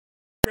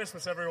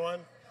Christmas,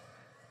 everyone.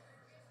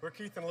 We're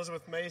Keith and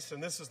Elizabeth Mace,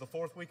 and this is the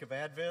fourth week of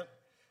Advent.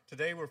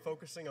 Today we're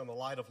focusing on the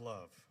light of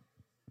love.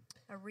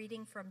 A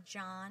reading from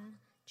John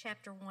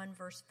chapter 1,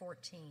 verse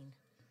 14.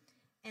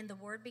 And the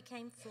Word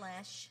became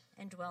flesh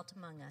and dwelt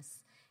among us,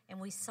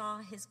 and we saw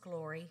his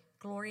glory,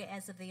 glory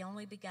as of the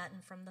only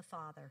begotten from the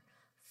Father,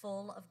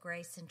 full of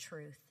grace and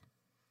truth.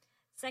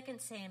 2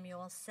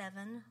 Samuel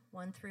 7,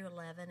 1 through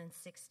 11 and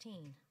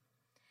 16.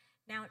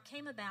 Now it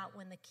came about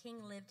when the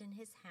king lived in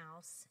his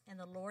house, and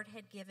the Lord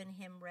had given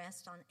him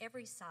rest on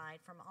every side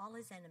from all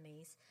his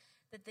enemies,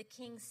 that the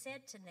king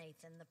said to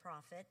Nathan the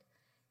prophet,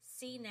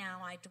 See now,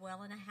 I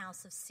dwell in a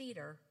house of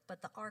cedar,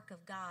 but the ark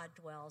of God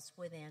dwells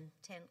within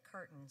tent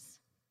curtains.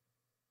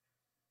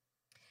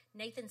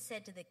 Nathan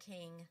said to the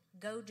king,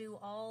 Go do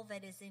all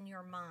that is in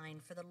your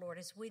mind, for the Lord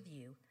is with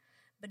you.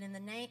 But in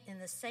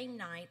the same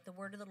night, the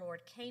word of the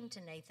Lord came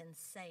to Nathan,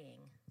 saying,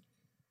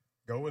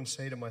 Go and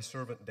say to my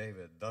servant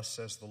David, Thus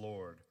says the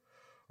Lord,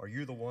 Are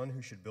you the one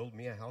who should build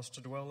me a house to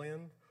dwell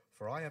in?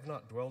 For I have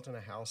not dwelt in a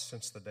house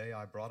since the day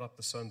I brought up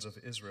the sons of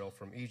Israel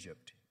from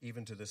Egypt,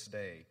 even to this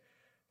day.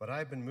 But I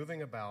have been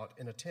moving about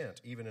in a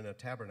tent, even in a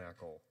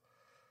tabernacle.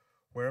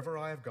 Wherever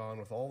I have gone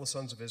with all the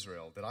sons of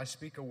Israel, did I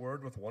speak a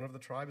word with one of the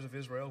tribes of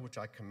Israel, which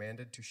I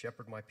commanded to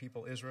shepherd my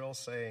people Israel,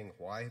 saying,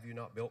 Why have you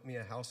not built me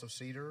a house of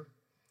cedar?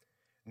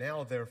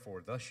 Now,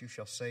 therefore, thus you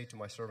shall say to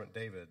my servant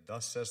David,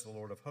 Thus says the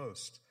Lord of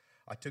hosts,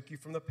 I took you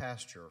from the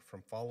pasture,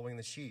 from following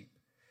the sheep,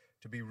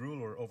 to be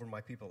ruler over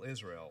my people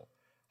Israel.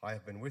 I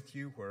have been with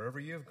you wherever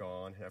you have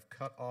gone, and have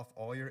cut off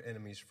all your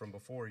enemies from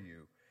before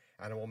you.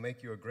 And I will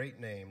make you a great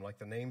name, like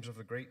the names of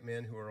the great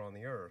men who are on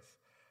the earth.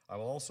 I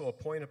will also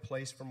appoint a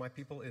place for my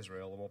people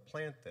Israel, and will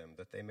plant them,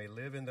 that they may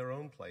live in their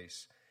own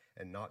place,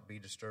 and not be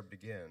disturbed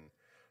again.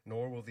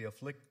 Nor will the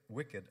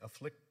wicked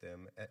afflict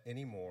them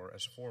any more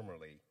as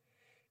formerly.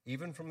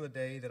 Even from the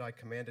day that I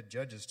commanded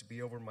judges to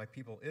be over my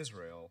people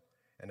Israel,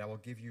 and I will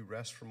give you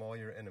rest from all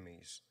your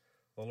enemies.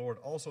 The Lord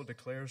also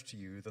declares to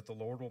you that the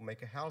Lord will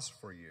make a house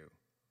for you.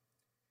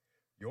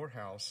 Your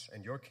house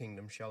and your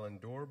kingdom shall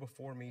endure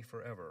before me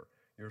forever.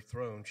 Your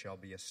throne shall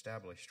be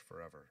established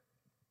forever.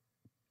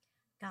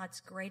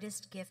 God's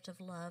greatest gift of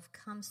love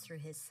comes through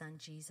his Son,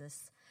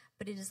 Jesus,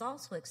 but it is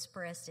also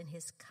expressed in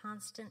his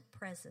constant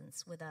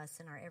presence with us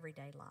in our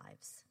everyday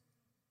lives.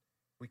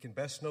 We can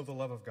best know the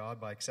love of God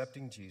by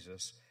accepting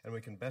Jesus, and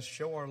we can best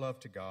show our love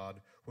to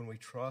God when we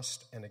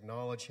trust and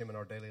acknowledge him in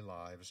our daily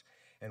lives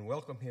and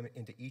welcome him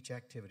into each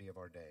activity of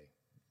our day.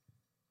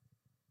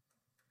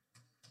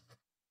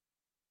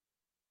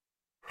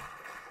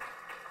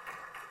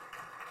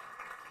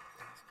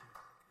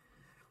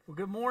 Well,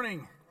 good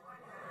morning.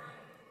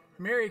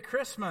 Merry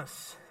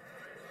Christmas.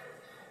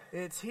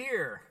 It's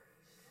here.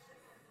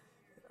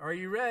 Are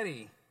you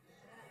ready?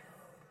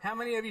 How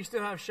many of you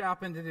still have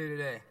shopping to do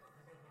today?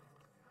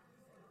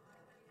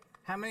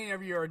 How many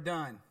of you are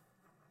done?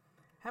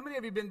 How many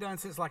of you been done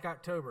since like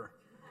October?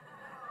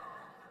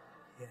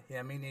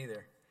 Yeah, me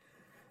neither.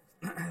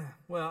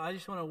 Well, I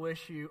just want to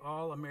wish you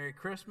all a Merry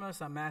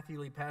Christmas. I'm Matthew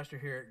Lee, pastor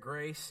here at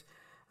Grace.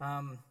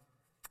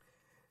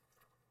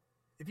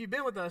 If you've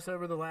been with us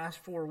over the last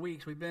 4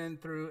 weeks, we've been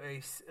through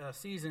a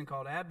season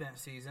called Advent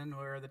season,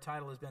 where the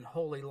title has been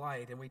Holy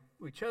Light. And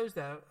we chose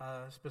that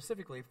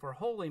specifically for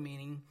holy,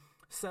 meaning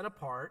set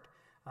apart,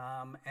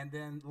 and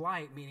then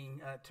light,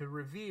 meaning to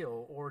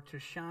reveal or to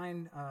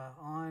shine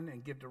on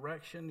and give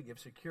direction, to give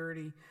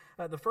security.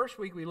 The first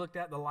week we looked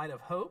at the light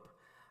of hope.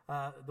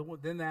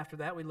 Then after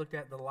that we looked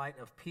at the light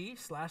of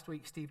peace. Last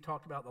week Steve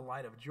talked about the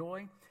light of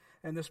joy.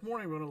 And this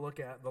morning we're going to look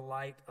at the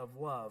light of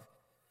love.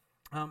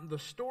 The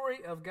story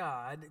of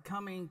God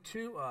coming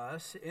to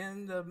us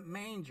in the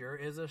manger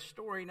is a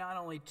story not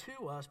only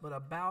to us, but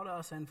about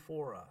us and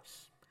for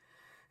us.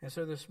 And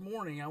so this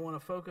morning I want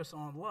to focus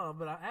on love,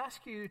 but I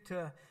ask you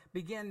to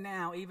begin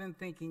now even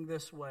thinking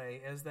this way,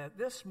 as that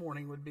this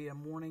morning would be a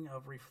morning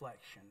of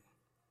reflection,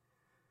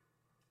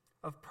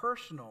 of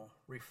personal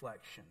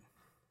reflection.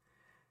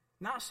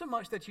 Not so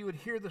much that you would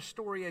hear the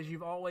story as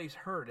you've always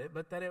heard it,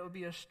 but that it would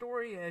be a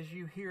story as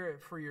you hear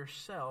it for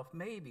yourself,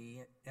 maybe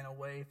in a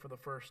way for the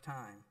first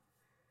time.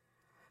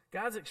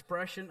 God's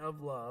expression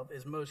of love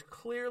is most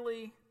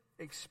clearly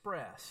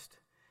expressed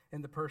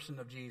in the person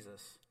of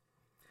Jesus.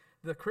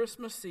 The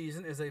Christmas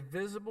season is a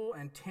visible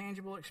and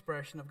tangible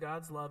expression of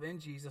God's love in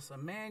Jesus.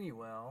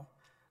 Emmanuel,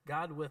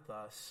 God with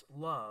us,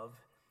 love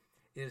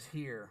is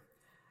here.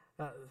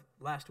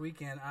 Last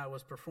weekend I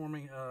was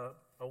performing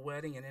a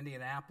wedding in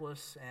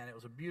Indianapolis, and it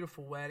was a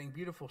beautiful wedding,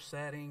 beautiful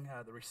setting.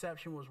 The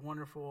reception was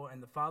wonderful,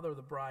 and the father of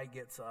the bride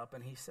gets up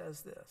and he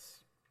says this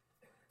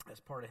as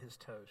part of his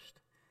toast.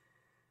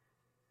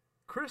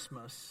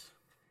 Christmas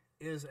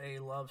is a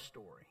love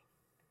story,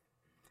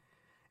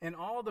 and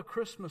all the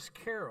Christmas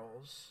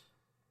carols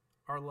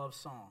are love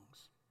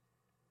songs.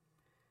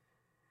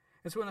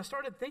 And so when I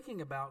started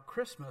thinking about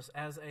Christmas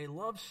as a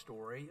love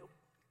story,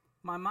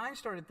 my mind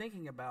started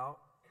thinking about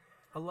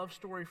a love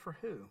story for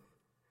who?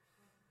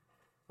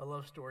 A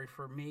love story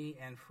for me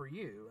and for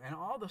you. And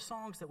all the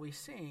songs that we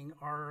sing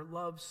are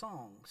love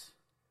songs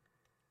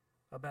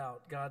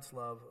about God's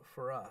love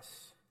for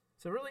us.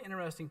 It's a really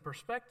interesting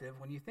perspective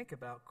when you think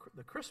about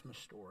the Christmas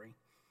story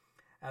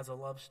as a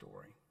love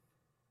story.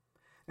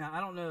 Now, I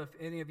don't know if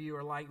any of you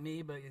are like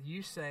me, but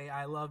you say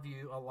I love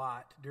you a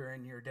lot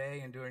during your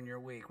day and during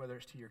your week, whether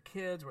it's to your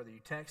kids, whether you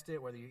text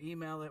it, whether you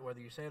email it, whether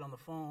you say it on the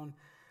phone,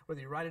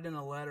 whether you write it in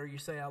a letter, you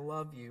say I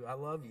love you, I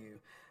love you.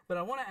 But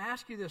I want to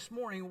ask you this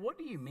morning, what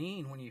do you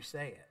mean when you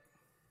say it?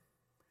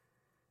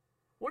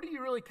 What are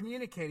you really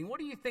communicating? What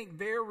do you think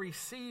they're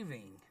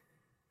receiving?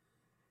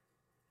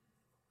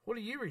 What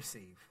do you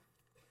receive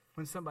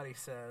when somebody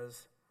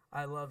says,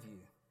 I love you?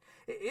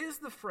 Is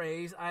the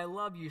phrase, I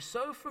love you,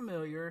 so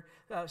familiar,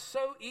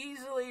 so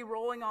easily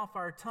rolling off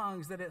our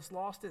tongues that it's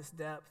lost its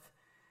depth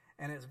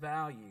and its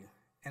value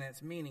and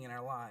its meaning in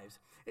our lives?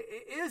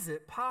 Is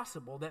it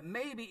possible that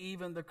maybe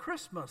even the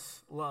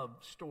Christmas love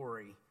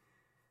story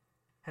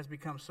has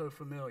become so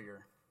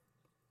familiar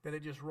that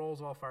it just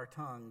rolls off our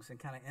tongues and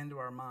kind of into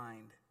our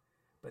mind,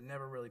 but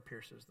never really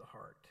pierces the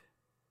heart?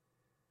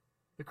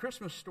 The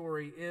Christmas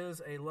story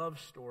is a love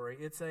story.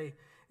 It's a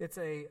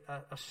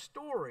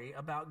story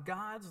about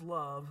God's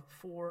love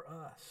for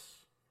us.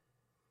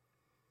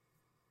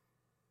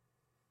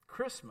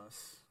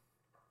 Christmas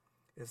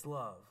is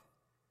love.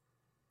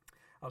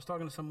 I was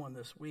talking to someone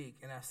this week,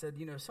 and I said,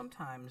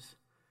 sometimes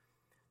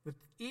the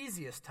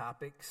easiest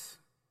topics,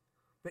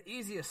 the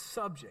easiest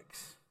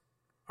subjects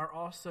are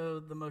also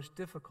the most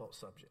difficult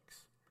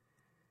subjects.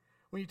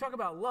 When you talk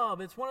about love,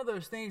 it's one of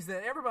those things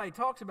that everybody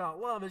talks about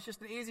love. It's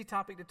just an easy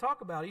topic to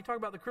talk about. You talk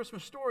about the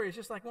Christmas story, it's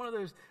just like one of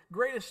those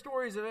greatest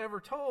stories I've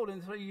ever told.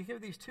 And so you hear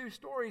these two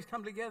stories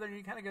come together and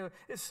you kind of go,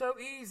 it's so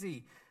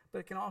easy. But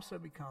it can also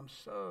become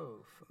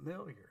so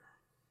familiar.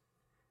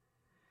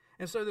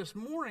 And so this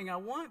morning, I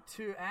want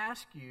to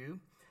ask you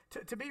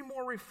to be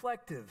more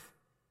reflective,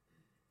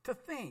 to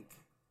think,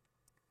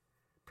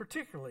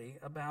 particularly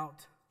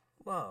about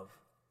love.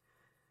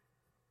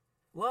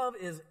 Love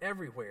is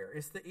everywhere.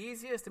 It's the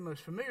easiest and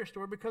most familiar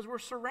story because we're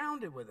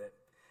surrounded with it.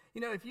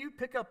 If you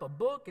pick up a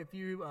book, if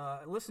you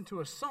listen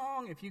to a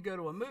song, if you go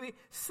to a movie,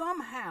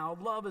 somehow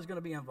love is going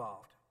to be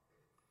involved.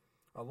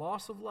 A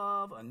loss of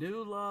love, a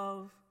new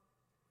love.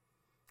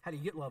 How do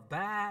you get love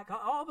back?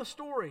 All the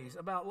stories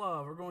about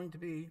love are going to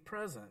be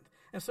present.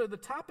 And so the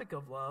topic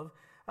of love,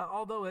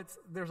 although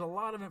there's a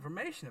lot of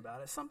information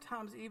about it,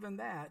 sometimes even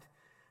that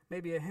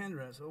may be a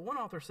hindrance. One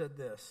author said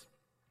this: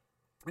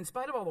 in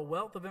spite of all the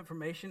wealth of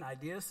information,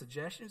 ideas,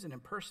 suggestions, and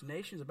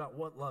impersonations about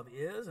what love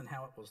is and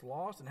how it was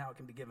lost and how it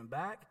can be given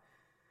back,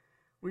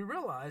 we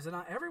realize that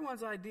not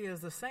everyone's idea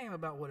is the same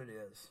about what it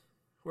is,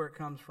 where it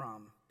comes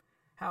from,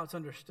 how it's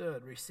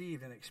understood,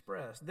 received, and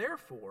expressed.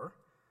 Therefore,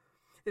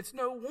 it's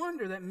no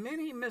wonder that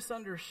many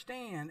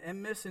misunderstand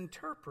and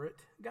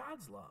misinterpret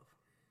God's love.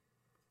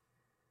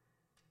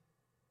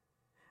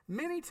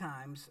 Many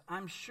times,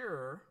 I'm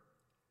sure,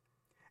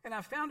 and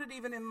I've found it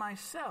even in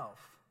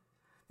myself,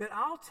 that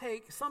I'll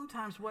take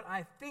sometimes what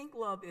I think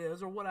love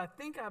is or what I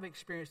think I've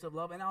experienced of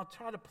love, and I'll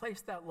try to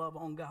place that love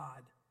on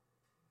God.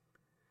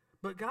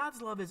 But God's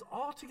love is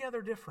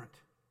altogether different.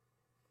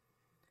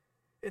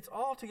 It's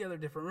altogether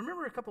different.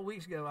 Remember a couple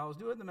weeks ago, I was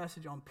doing the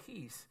message on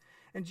peace,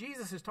 and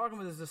Jesus is talking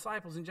with his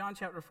disciples in John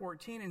chapter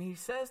 14, and he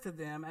says to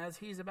them as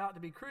he's about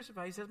to be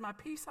crucified, he says, my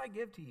peace I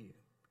give to you.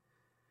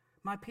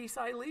 My peace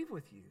I leave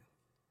with you.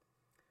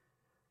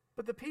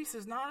 But the peace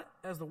is not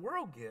as the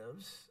world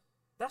gives.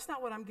 That's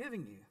not what I'm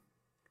giving you.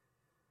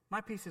 My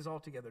peace is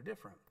altogether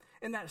different.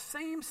 In that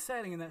same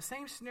setting, in that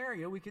same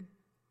scenario, we could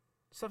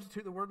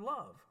substitute the word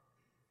love.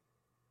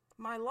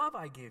 My love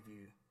I give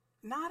you,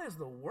 not as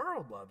the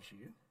world loves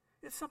you.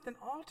 It's something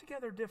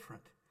altogether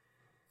different.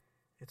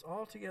 It's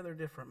altogether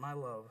different, my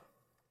love.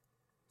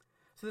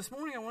 So this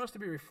morning I want us to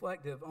be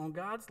reflective on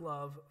God's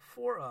love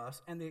for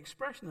us and the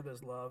expression of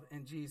his love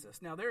in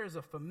Jesus. Now there is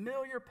a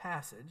familiar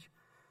passage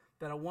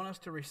that I want us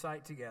to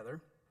recite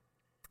together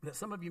that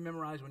some of you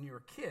memorized when you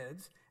were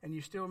kids and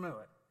you still know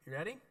it. You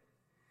ready?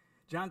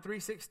 John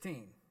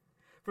 3:16.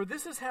 For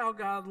this is how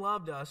God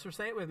loved us, or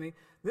say it with me,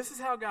 this is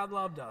how God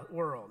loved the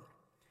world.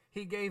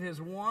 He gave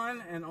his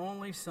one and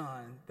only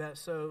Son, that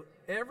so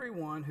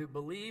everyone who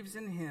believes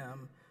in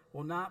him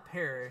will not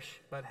perish,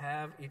 but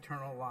have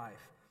eternal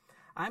life.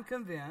 I'm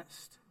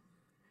convinced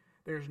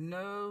there's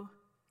no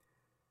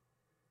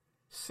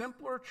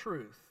simpler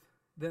truth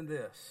than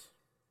this,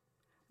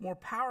 more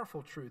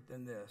powerful truth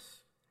than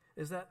this,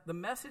 is that the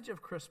message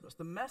of Christmas,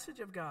 the message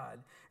of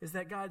God, is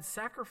that God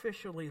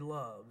sacrificially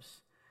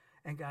loves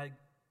and God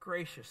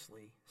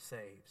graciously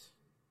saves.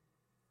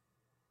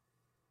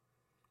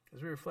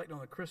 As we reflect on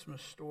the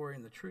Christmas story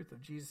and the truth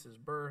of Jesus'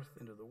 birth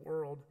into the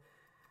world,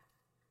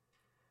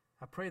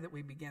 I pray that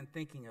we begin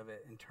thinking of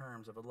it in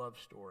terms of a love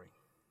story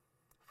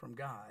from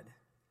God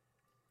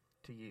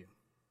to you.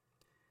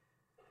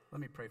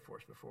 Let me pray for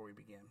us before we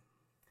begin.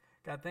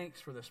 God, thanks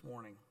for this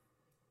morning.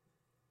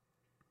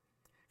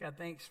 God,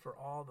 thanks for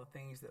all the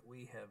things that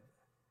we have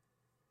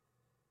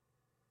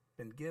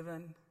been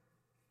given,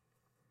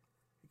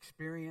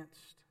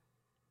 experienced.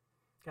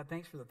 God,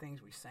 thanks for the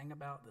things we sang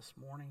about this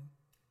morning.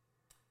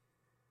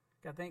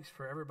 God, thanks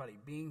for everybody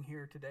being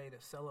here today to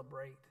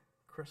celebrate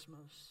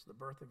Christmas, the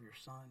birth of your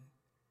Son.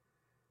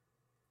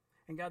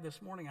 And God,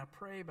 this morning I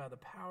pray by the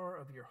power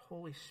of your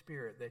Holy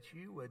Spirit that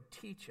you would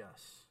teach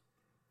us,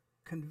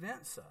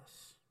 convince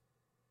us,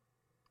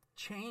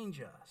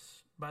 change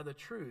us by the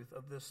truth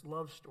of this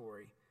love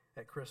story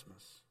at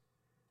Christmas.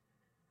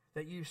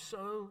 That you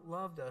so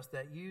loved us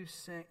that you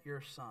sent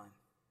your Son,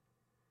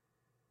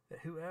 that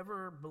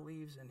whoever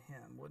believes in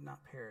him would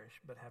not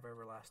perish but have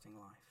everlasting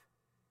life.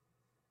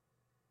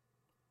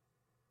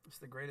 It's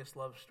the greatest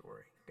love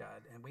story,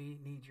 God, and we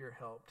need your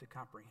help to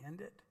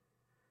comprehend it,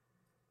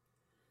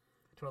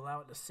 to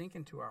allow it to sink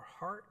into our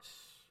hearts,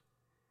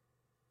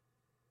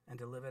 and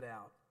to live it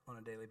out on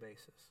a daily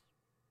basis.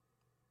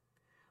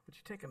 Would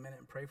you take a minute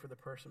and pray for the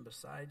person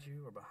beside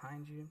you or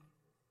behind you,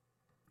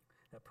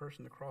 that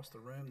person across the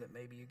room that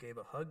maybe you gave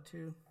a hug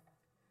to,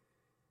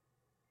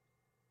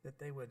 that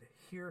they would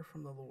hear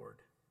from the Lord,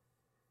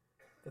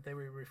 that they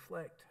would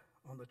reflect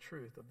on the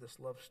truth of this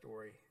love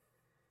story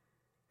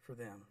for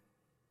them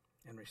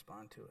and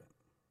respond to it.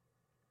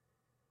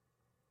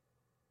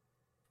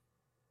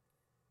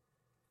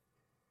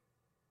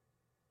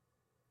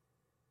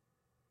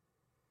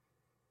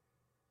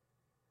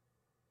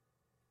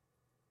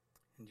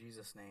 In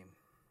Jesus' name,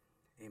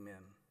 amen.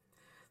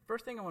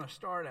 First thing I want to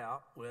start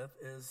out with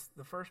is,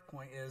 the first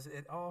point is,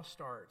 it all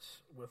starts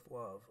with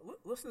love.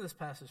 Listen to this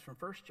passage from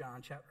 1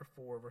 John chapter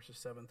 4, verses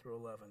 7 through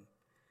 11.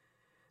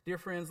 Dear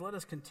friends, let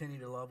us continue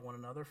to love one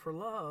another, for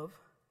love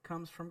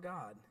comes from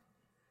God.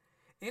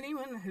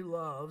 Anyone who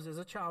loves is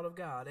a child of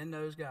God and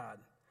knows God.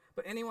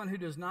 But anyone who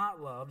does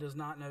not love does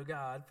not know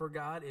God, for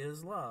God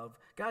is love.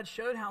 God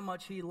showed how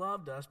much he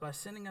loved us by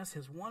sending us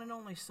his one and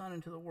only Son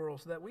into the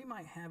world so that we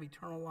might have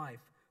eternal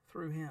life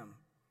through him.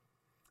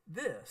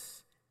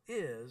 This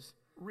is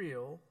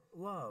real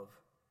love.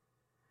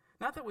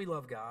 Not that we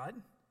love God,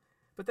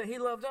 but that he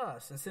loved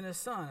us and sent his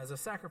Son as a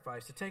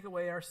sacrifice to take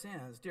away our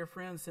sins. Dear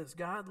friends, since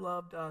God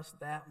loved us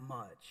that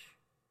much,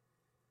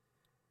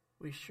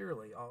 we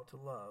surely ought to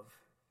love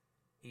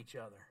each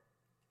other.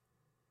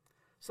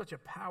 Such a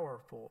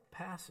powerful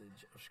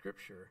passage of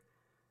Scripture.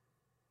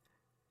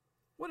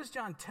 What is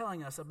John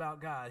telling us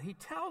about God? He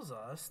tells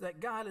us that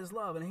God is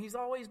love, and he's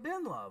always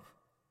been love.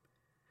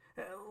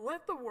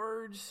 Let the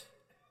words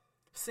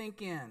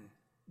sink in.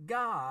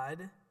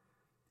 God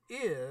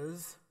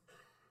is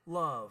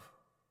love.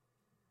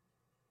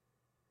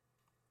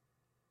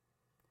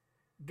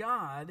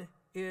 God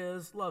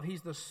is love.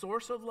 He's the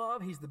source of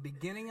love. He's the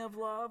beginning of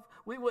love.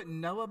 We wouldn't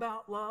know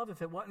about love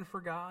if it wasn't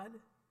for God.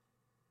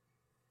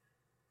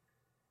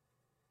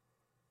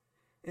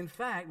 In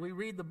fact, we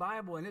read the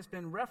Bible and it's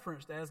been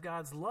referenced as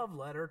God's love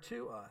letter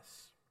to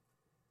us.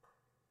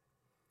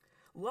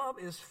 Love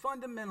is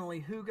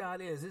fundamentally who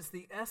God is. It's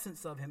the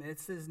essence of him.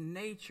 It's his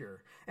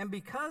nature. And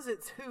because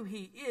it's who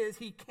he is,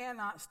 he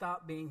cannot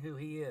stop being who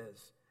he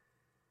is,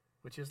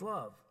 which is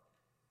love.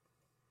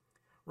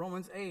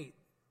 Romans 8,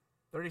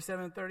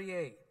 37 and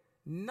 38.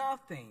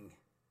 Nothing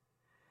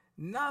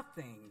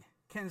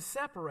can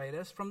separate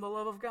us from the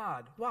love of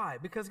God. Why?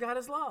 Because God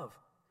is love.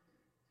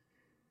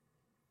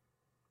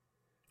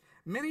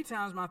 Many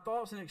times my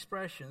thoughts and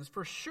expressions,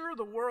 for sure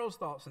the world's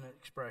thoughts and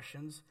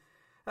expressions,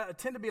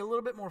 tend to be a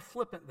little bit more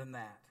flippant than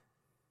that,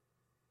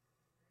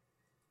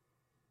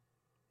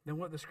 than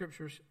what the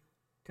Scriptures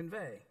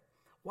convey.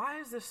 Why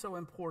is this so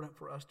important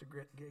for us to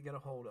get a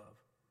hold of?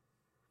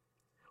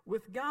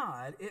 With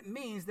God, it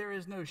means there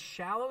is no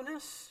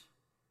shallowness,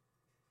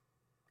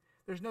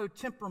 there's no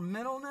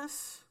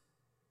temperamentalness,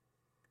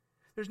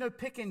 there's no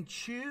pick and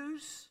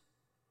choose.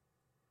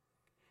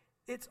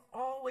 It's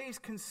always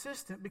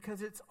consistent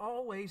because it's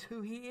always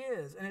who he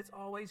is, and it's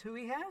always who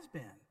he has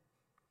been.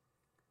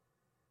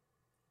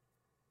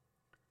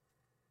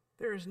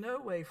 There is no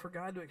way for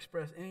God to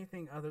express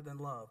anything other than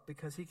love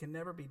because he can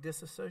never be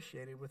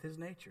disassociated with his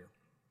nature.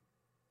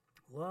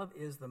 Love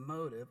is the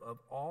motive of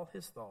all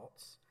his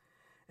thoughts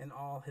and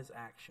all his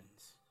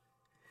actions.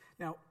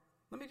 Now,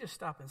 let me just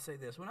stop and say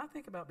this. When I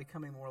think about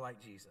becoming more like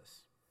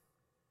Jesus,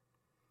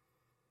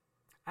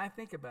 I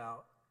think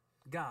about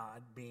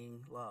God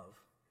being love.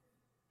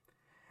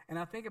 And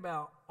I think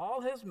about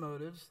all his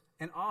motives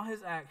and all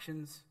his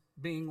actions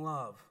being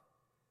love.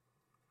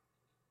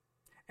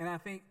 And I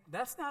think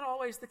that's not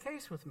always the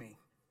case with me.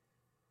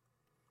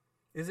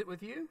 Is it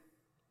with you?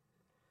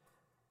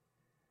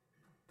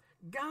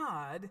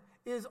 God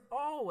is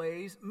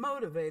always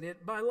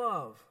motivated by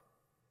love.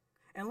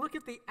 And look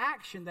at the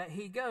action that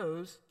he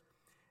goes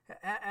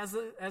as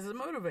a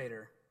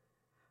motivator.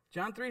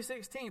 John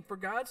 3:16, for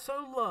God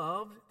so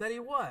loved that he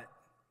what?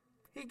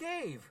 He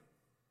gave.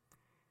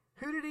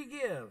 Who did he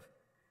give?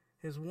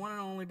 His one and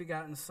only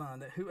begotten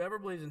Son, that whoever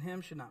believes in him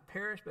should not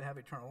perish but have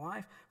eternal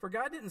life. For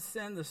God didn't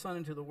send the Son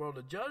into the world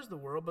to judge the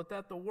world, but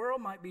that the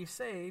world might be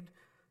saved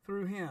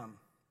through him.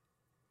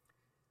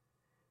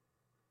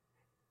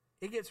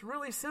 It gets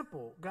really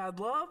simple. God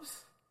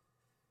loves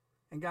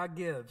and God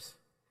gives.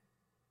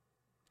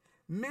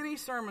 Many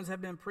sermons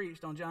have been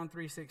preached on John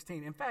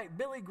 3:16. In fact,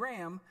 Billy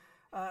Graham,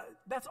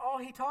 that's all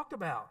he talked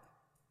about.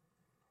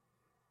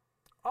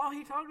 All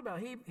he talked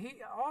about.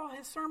 All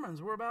his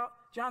sermons were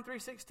about John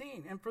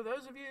 3:16. And for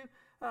those of you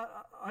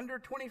under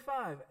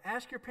 25,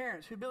 ask your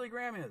parents who Billy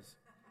Graham is,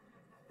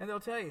 and they'll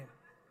tell you.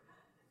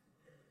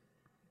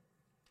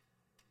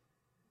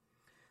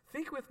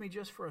 Think with me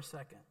just for a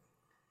second.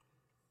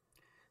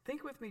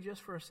 Think with me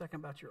just for a second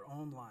about your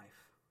own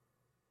life.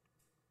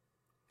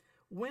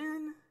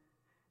 When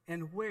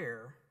and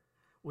where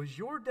was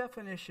your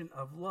definition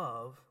of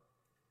love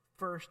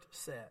first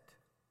set?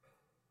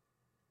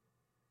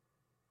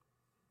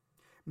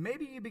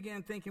 Maybe you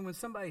began thinking when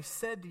somebody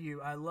said to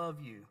you, I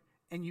love you,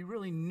 and you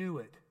really knew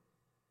it.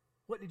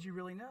 What did you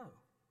really know?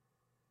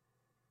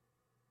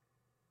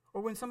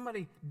 Or when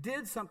somebody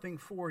did something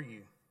for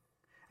you,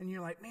 and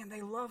you're like, man,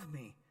 they love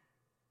me.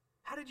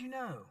 How did you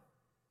know?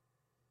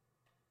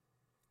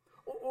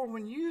 Or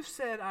when you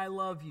said, I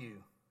love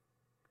you,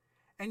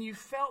 and you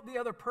felt the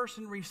other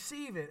person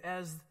receive it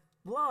as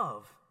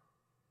love,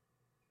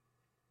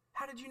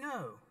 how did you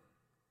know?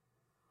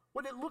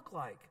 What did it look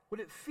like? What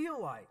did it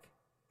feel like?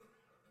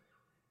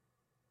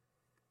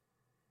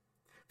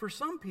 For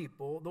some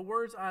people, the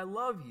words I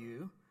love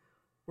you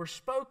were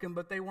spoken,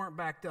 but they weren't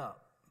backed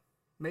up.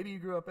 Maybe you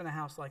grew up in a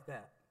house like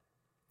that.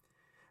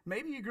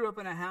 Maybe you grew up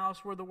in a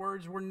house where the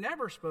words were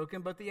never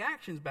spoken, but the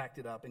actions backed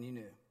it up and you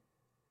knew.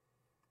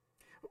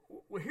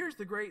 Well, here's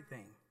the great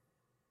thing.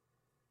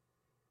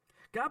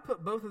 God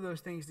put both of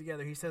those things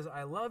together. He says,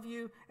 I love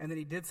you, and then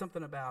he did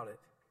something about it.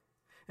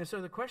 And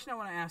so the question I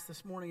want to ask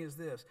this morning is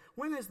this.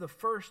 When is the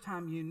first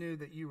time you knew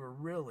that you were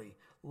really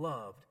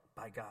loved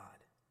by God?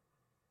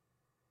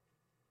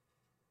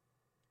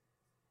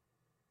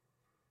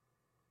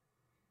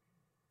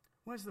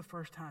 When's the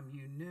first time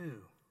you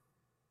knew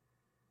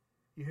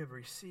you have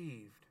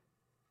received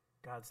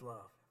God's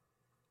love?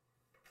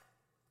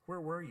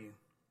 Where were you?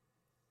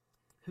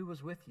 Who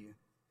was with you?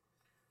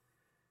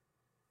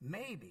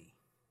 Maybe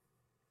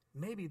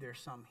there's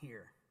some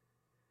here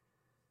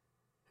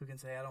who can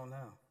say, I don't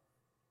know.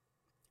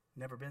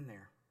 Never been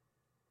there.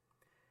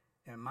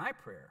 And my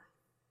prayer,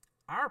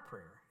 our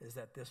prayer, is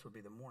that this would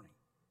be the morning.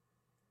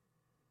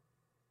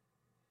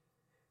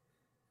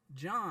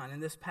 John, in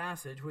this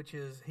passage, which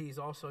is, he's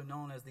also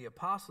known as the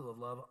apostle of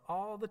love,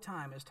 all the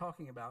time is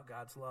talking about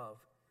God's love.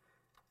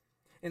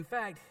 In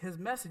fact, his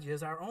message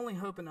is our only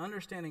hope in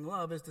understanding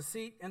love is to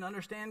seek and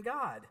understand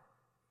God.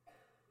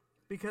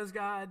 Because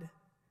God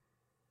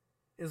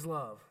is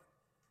love,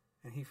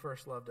 and he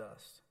first loved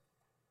us.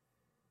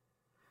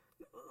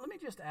 Let me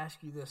just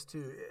ask you this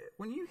too.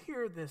 When you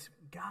hear this,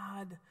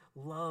 God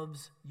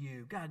loves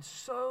you. God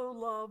so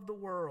loved the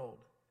world.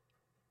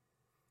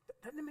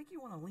 Doesn't it make you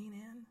want to lean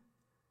in?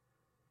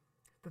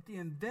 That the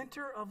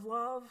inventor of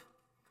love,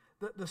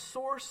 the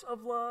source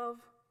of love,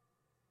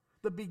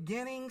 the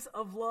beginnings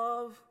of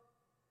love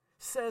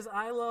says,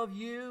 I love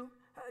you.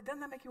 Doesn't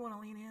that make you want to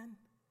lean in?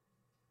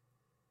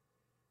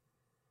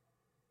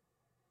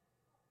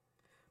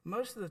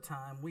 Most of the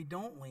time, we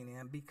don't lean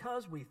in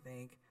because we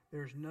think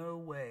there's no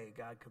way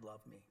God could love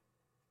me.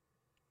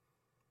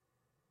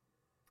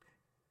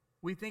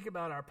 We think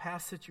about our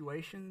past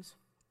situations,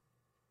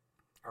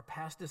 our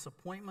past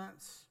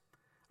disappointments,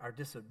 our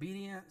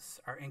disobedience,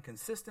 our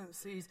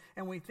inconsistencies,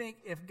 and we think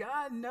if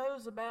God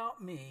knows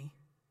about me,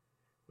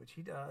 which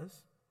he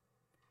does,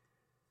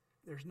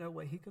 there's no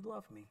way he could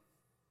love me.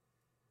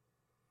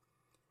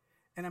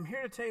 And I'm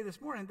here to tell you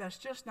this morning that's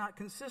just not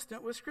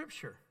consistent with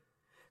Scripture.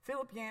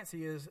 Philip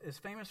Yancey is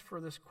famous for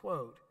this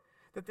quote,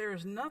 that there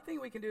is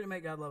nothing we can do to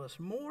make God love us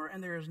more,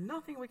 and there is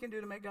nothing we can do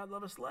to make God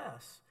love us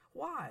less.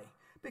 Why?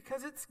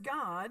 Because it's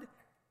God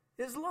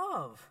is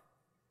love.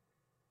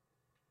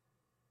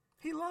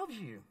 He loves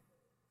you.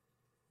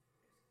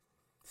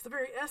 It's the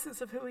very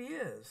essence of who he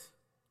is.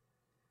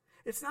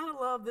 It's not a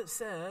love that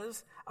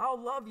says, I'll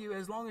love you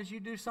as long as you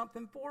do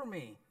something for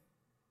me.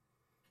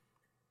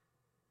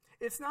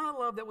 It's not a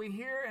love that we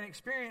hear and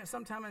experience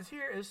sometimes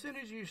here. As soon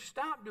as you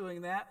stop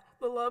doing that,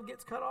 the love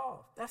gets cut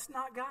off. That's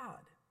not God.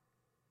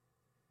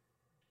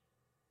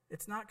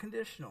 It's not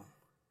conditional.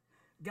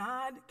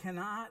 God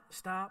cannot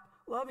stop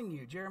loving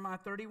you. Jeremiah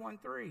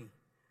 31:3.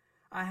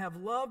 I have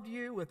loved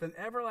you with an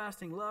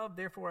everlasting love,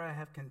 therefore I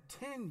have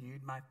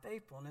continued my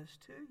faithfulness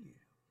to you.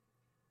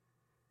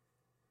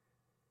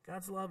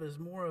 God's love is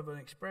more of an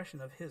expression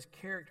of his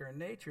character and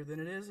nature than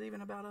it is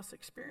even about us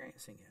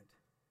experiencing it.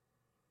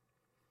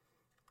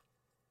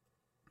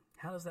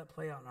 How does that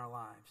play out in our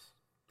lives?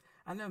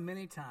 I know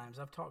many times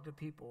I've talked to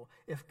people,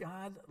 if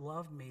God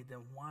loved me, then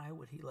why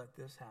would he let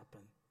this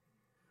happen?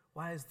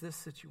 Why is this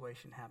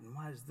situation happening?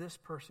 Why is this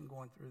person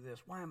going through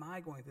this? Why am I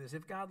going through this?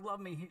 If God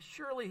loved me,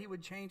 surely he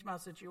would change my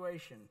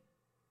situation.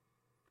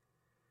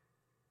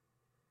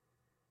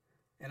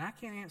 And I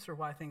can't answer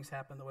why things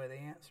happen the way they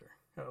answer,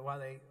 why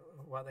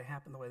they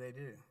happen the way they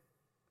do,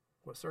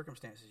 what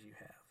circumstances you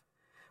have.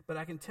 But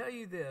I can tell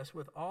you this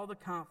with all the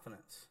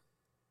confidence.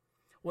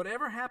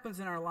 Whatever happens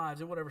in our lives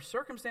and whatever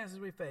circumstances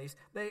we face,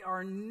 they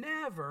are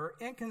never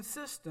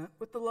inconsistent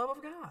with the love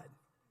of God.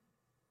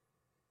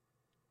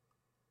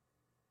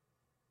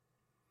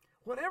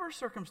 Whatever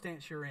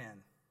circumstance you're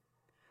in,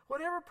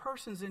 whatever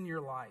person's in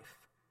your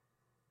life,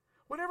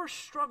 whatever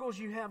struggles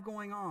you have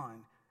going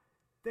on,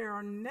 they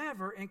are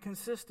never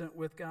inconsistent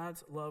with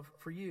God's love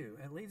for you.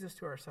 And it leads us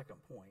to our second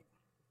point,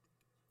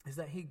 is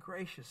that he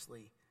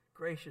graciously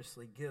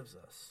gives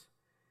us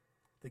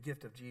the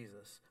gift of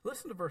Jesus.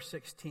 Listen to verse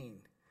 16.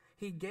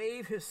 He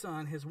gave his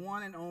son, his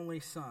one and only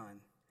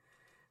son.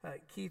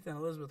 Keith and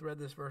Elizabeth read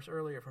this verse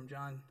earlier from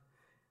John.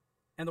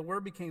 And the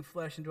Word became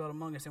flesh and dwelt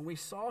among us, and we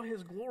saw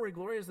his glory.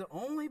 Glory is the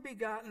only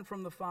begotten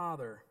from the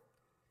Father,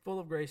 full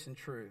of grace and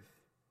truth.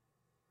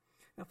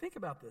 Now think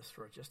about this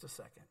for just a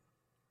second.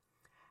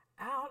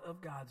 Out of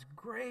God's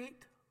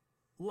great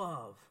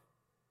love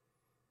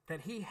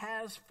that he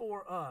has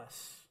for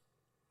us,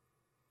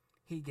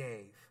 he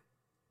gave.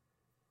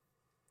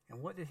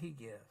 And what did he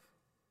give?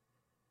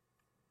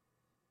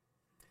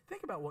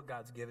 Think about what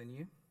God's given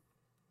you.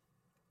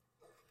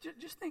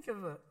 Just think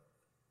of the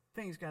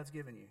things God's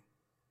given you.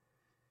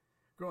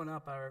 Growing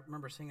up, I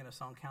remember singing a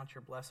song, Count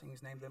Your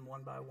Blessings, name them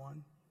one by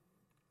one.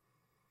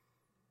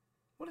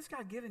 What has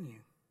God given you?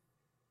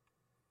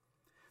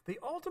 The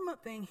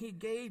ultimate thing he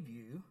gave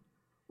you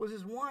was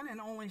his one and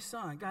only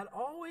son. God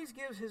always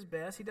gives his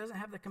best. He doesn't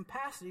have the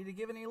capacity to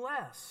give any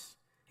less.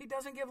 He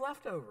doesn't give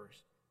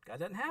leftovers. God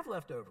doesn't have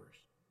leftovers.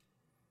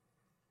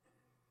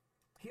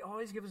 He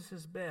always gives us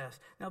his best.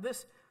 Now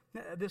this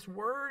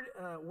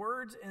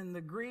words in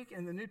the Greek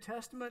in the New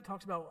Testament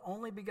talks about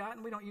only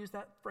begotten. We don't use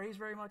that phrase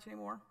very much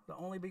anymore. The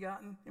only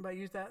begotten. Anybody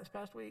use that this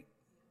past week?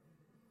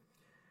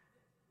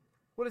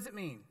 What does it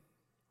mean?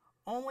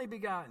 Only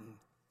begotten,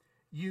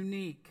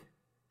 unique,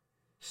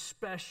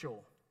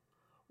 special,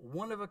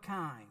 one of a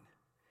kind,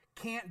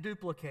 can't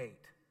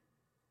duplicate.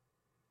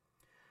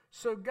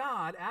 So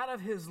God, out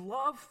of his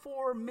love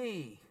for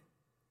me,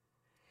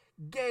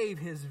 gave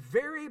his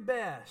very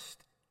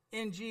best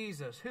in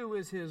Jesus, who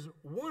is his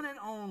one and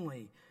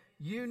only,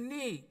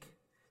 unique,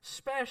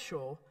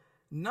 special,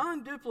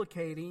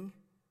 non-duplicating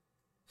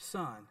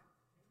son.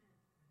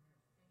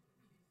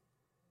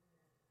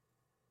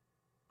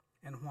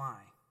 And why?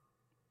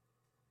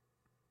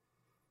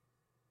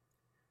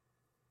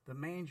 The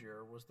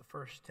manger was the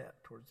first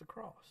step towards the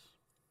cross.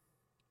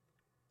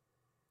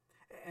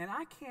 And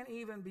I can't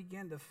even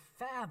begin to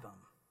fathom,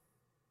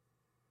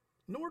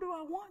 nor do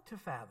I want to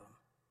fathom,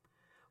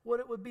 what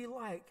it would be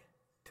like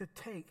to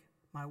take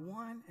my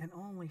one and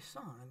only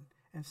son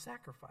and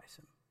sacrifice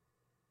him.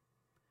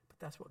 But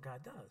that's what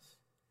God does.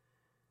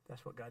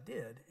 That's what God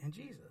did in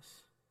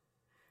Jesus.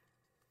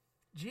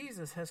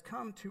 Jesus has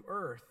come to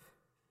earth.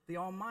 The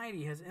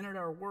Almighty has entered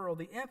our world.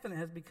 The infinite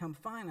has become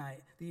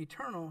finite. The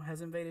eternal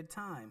has invaded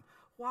time.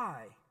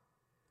 Why?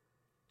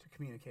 To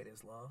communicate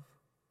his love.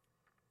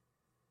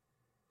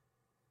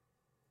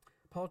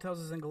 Paul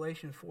tells us in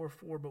Galatians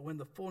 4:4, but when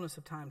the fullness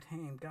of time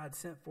came, God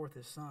sent forth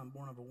his son,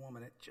 born of a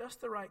woman, at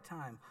just the right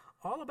time.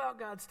 All about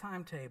God's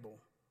timetable.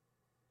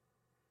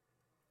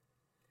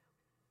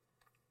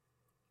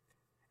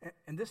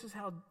 And this is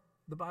how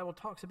the Bible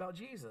talks about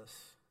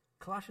Jesus.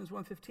 Colossians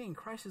 1:15,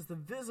 Christ is the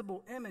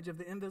visible image of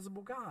the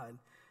invisible God.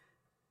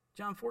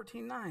 John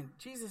 14:9,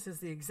 Jesus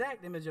is the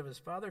exact image of his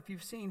Father. If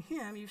you've seen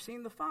him, you've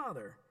seen the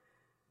Father.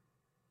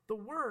 The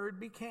Word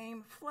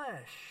became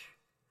flesh.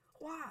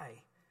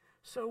 Why?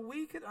 So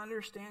we could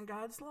understand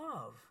God's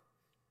love.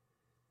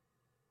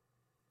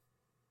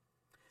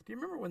 Do you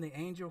remember when the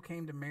angel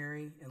came to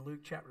Mary in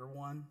Luke chapter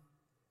 1?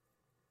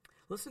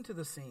 Listen to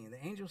the scene.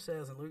 The angel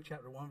says in Luke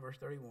chapter 1, verse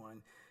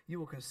 31, you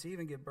will conceive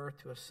and give birth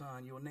to a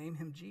son. You will name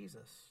him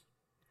Jesus.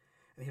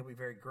 And he'll be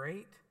very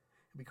great.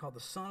 He'll be called the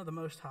Son of the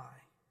Most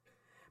High.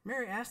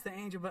 Mary asked the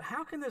angel, but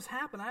how can this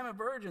happen? I am a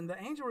virgin. The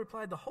angel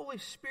replied, the Holy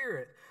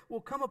Spirit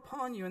will come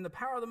upon you, and the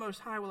power of the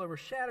Most High will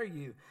overshadow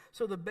you.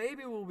 So the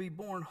baby will be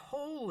born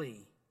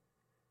holy,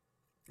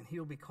 and he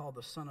will be called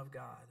the Son of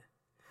God.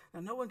 Now,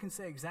 no one can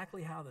say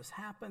exactly how this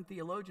happened.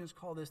 Theologians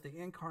call this the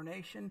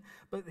incarnation.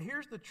 But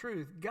here's the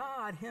truth.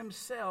 God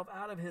himself,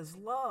 out of his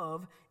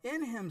love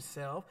in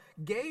himself,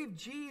 gave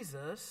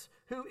Jesus,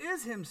 who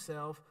is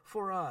himself,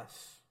 for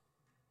us.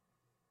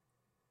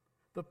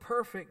 The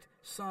perfect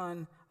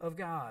Son of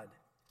God.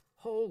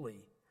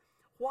 Holy.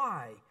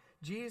 Why?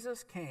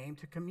 Jesus came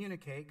to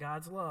communicate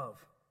God's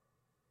love.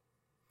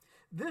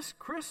 This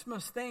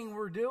Christmas thing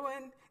we're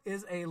doing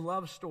is a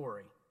love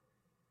story.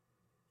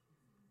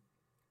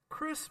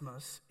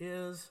 Christmas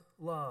is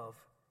love.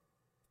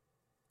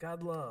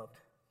 God loved.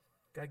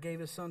 God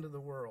gave his son to the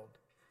world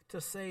to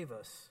save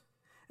us.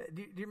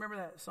 Do you remember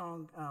that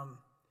song,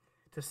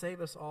 to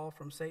save us all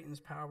from Satan's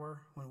power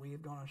when we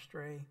have gone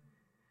astray?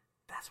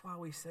 That's why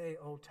we say,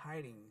 oh,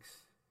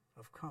 tidings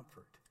of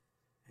comfort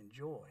and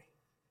joy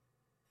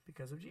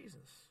because of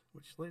Jesus,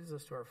 which leads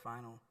us to our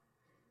final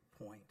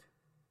point.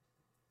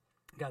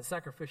 God's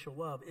sacrificial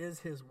love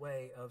is his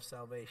way of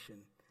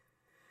salvation.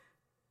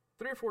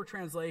 3 or 4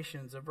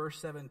 translations of verse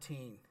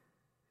 17.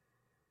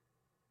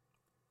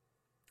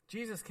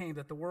 Jesus came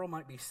that the world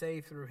might be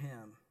saved through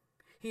him.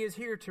 He is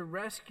here to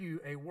rescue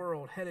a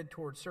world headed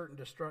toward certain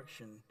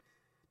destruction,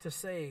 to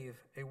save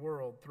a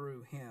world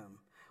through him.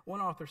 One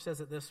author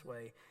says it this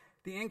way: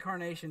 the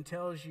incarnation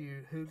tells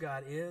you who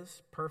God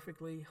is,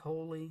 perfectly,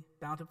 holy,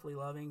 bountifully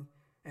loving,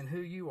 and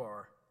who you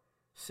are,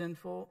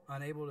 sinful,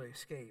 unable to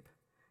escape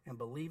And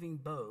believing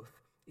both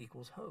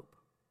equals hope.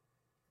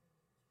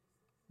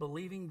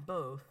 Believing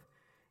both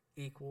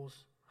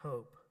equals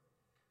hope.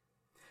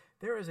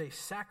 There is a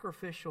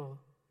sacrificial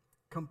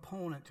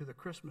component to the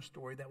Christmas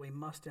story that we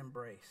must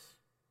embrace.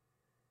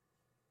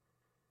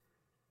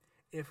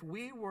 If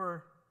we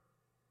were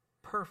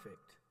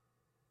perfect,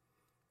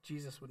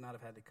 Jesus would not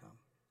have had to come.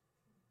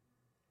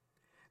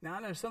 Now, I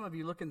know some of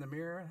you look in the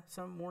mirror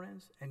some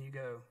mornings and you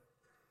go,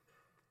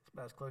 it's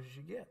about as close as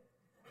you get.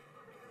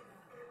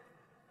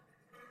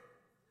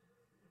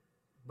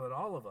 But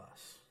all of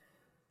us,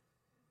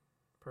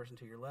 person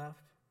to your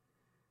left,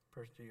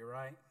 person to your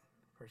right,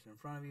 person in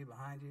front of you,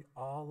 behind you,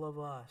 all of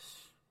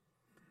us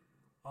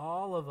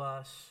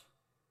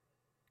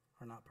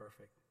are not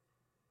perfect.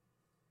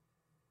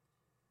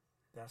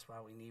 That's why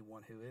we need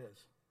one who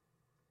is.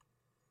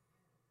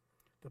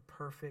 The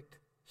perfect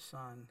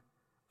Son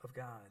of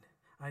God.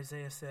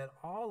 Isaiah said,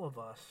 all of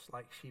us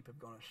like sheep have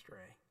gone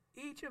astray.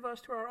 Each of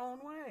us to our own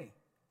way.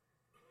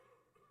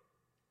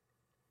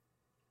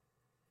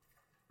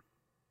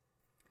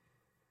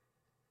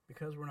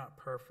 Because we're not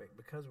perfect,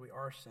 because we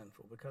are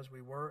sinful, because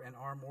we were and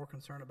are more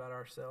concerned about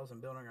ourselves and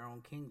building our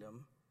own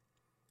kingdom,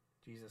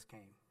 Jesus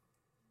came.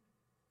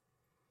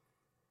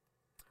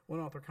 One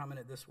author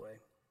commented this way: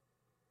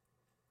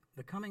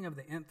 the coming of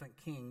the infant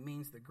king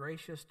means the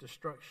gracious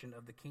destruction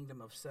of the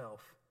kingdom of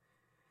self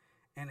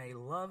and a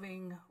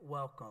loving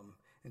welcome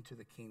into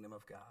the kingdom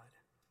of God.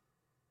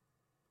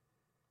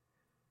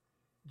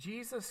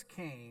 Jesus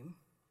came,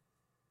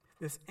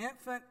 this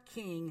infant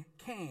king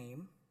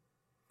came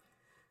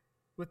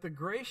with the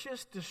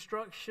gracious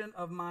destruction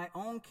of my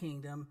own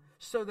kingdom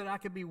so that I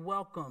could be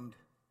welcomed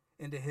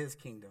into his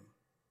kingdom.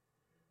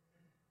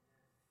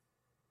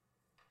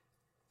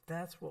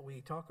 That's what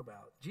we talk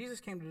about. Jesus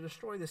came to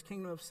destroy this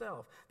kingdom of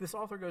self. This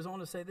author goes on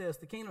to say this: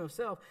 the kingdom of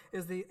self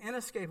is the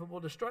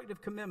inescapable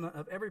destructive commitment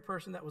of every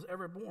person that was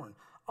ever born.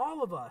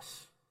 All of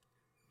us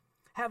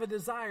have a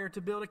desire to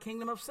build a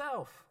kingdom of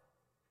self.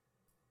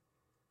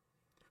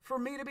 For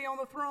me to be on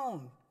the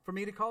throne, for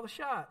me to call the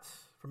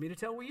shots, for me to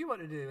tell you what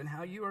to do and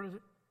how you are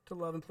to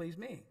love and please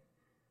me.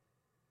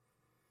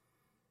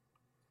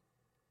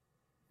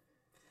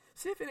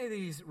 See if any of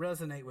these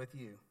resonate with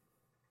you,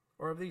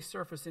 or if these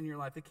surface in your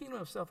life. The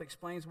kingdom of self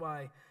explains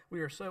why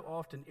we are so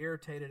often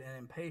irritated and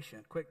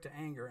impatient, quick to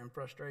anger and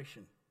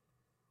frustration.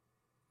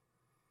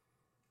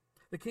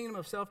 The kingdom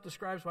of self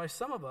describes why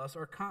some of us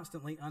are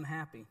constantly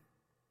unhappy.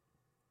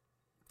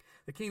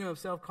 The kingdom of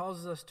self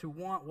causes us to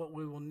want what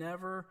we will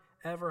never,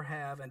 ever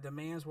have and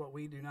demands what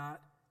we do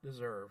not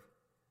deserve.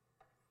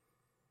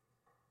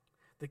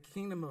 The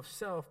kingdom of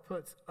self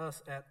puts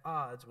us at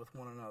odds with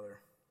one another.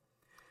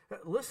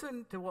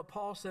 Listen to what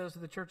Paul says to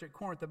the church at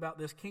Corinth about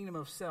this kingdom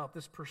of self,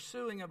 this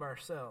pursuing of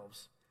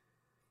ourselves,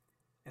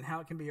 and how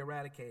it can be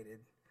eradicated.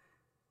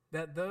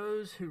 That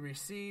those who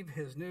receive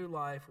his new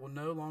life will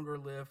no longer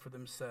live for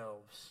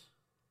themselves.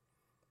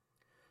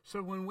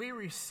 So when we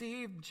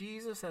receive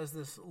Jesus as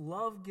this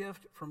love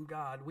gift from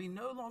God, we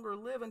no longer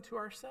live unto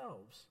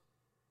ourselves.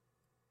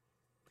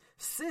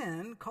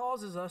 Sin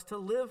causes us to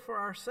live for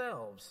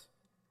ourselves.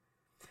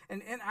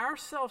 And in our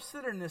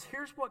self-centeredness,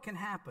 here's what can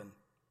happen.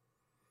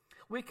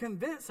 We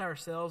convince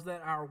ourselves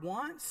that our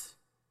wants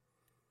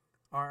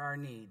are our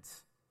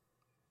needs.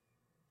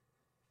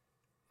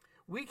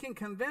 We can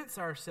convince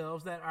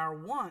ourselves that our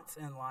wants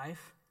in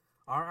life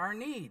are our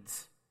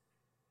needs.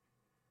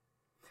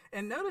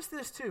 And notice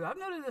this too. I've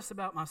noticed this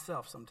about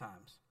myself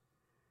sometimes.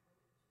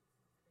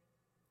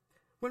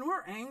 When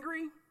we're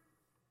angry,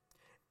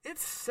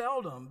 it's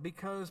seldom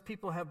because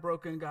people have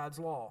broken God's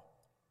law.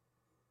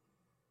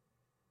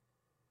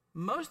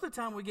 Most of the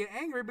time we get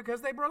angry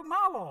because they broke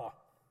my law.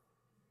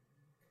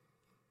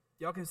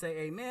 Y'all can say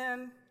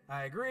amen,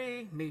 I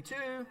agree, me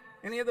too.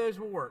 Any of those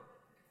will work.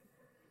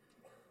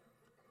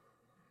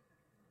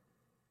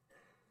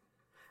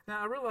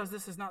 Now, I realize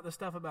this is not the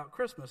stuff about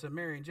Christmas and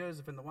Mary and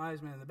Joseph and the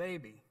wise men and the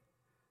baby.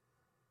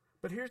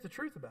 But here's the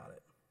truth about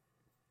it.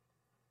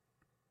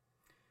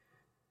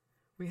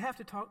 We have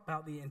to talk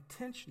about the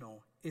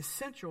intentional,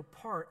 essential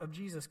part of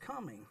Jesus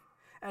coming.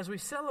 As we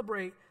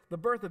celebrate the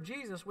birth of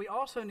Jesus, we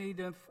also need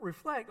to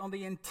reflect on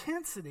the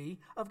intensity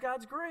of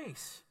God's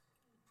grace.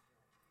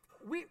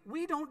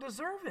 We don't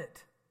deserve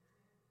it.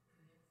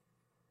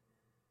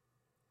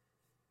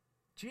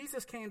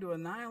 Jesus came to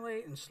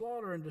annihilate and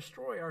slaughter and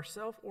destroy our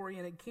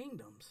self-oriented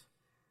kingdoms.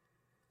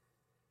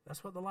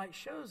 That's what the light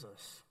shows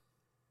us.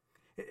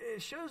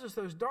 It shows us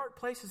those dark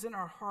places in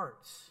our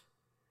hearts.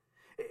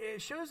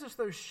 It shows us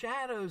those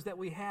shadows that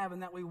we have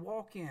and that we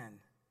walk in.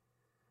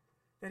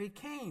 That he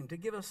came to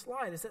give us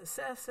light. As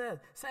Seth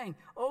said, saying,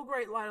 "O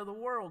great light of the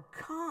world,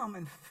 come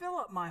and fill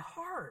up my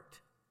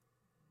heart."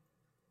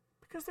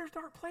 Because there's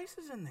dark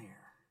places in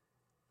there.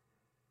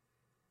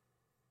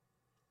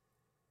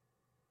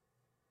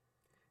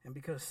 And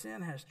because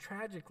sin has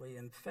tragically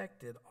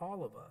infected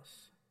all of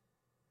us,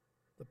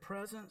 the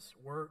presence,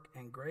 work,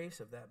 and grace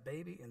of that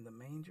baby in the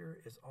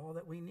manger is all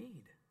that we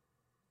need.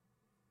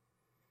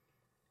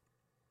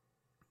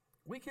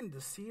 We can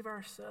deceive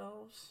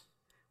ourselves.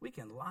 We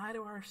can lie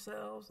to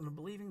ourselves into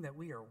believing that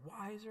we are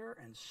wiser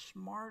and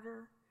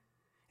smarter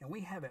and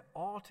we have it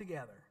all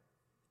together.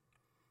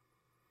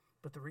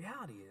 But the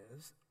reality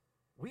is,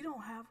 we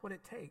don't have what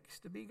it takes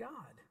to be God.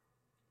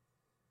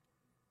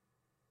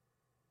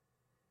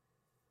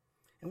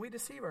 And we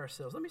deceive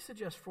ourselves. Let me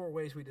suggest 4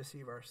 ways we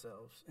deceive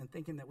ourselves in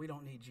thinking that we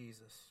don't need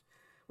Jesus.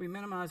 We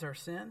minimize our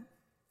sin.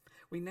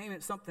 We name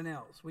it something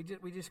else. We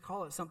just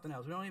call it something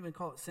else. We don't even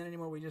call it sin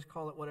anymore. We just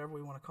call it whatever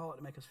we want to call it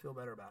to make us feel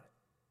better about it.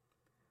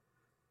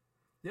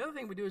 The other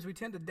thing we do is we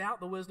tend to doubt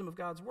the wisdom of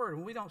God's word.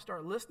 When we don't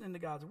start listening to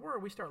God's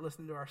word, we start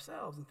listening to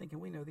ourselves and thinking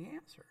we know the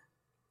answer.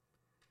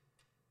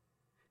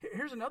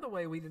 Here's another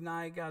way we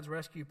deny God's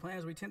rescue plan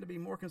is we tend to be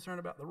more concerned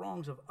about the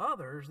wrongs of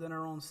others than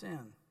our own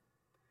sin.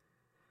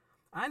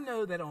 I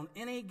know that on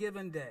any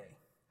given day,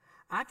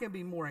 I can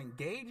be more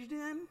engaged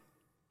in,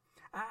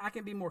 I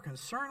can be more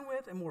concerned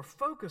with and more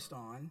focused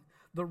on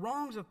the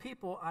wrongs of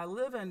people I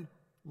live and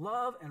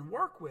love and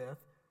work with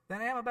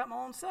than I am about my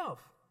own self.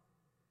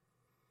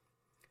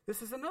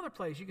 This is another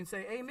place you can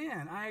say,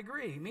 amen, I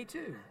agree, me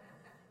too.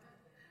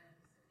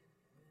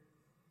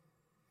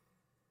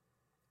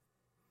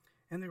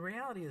 And the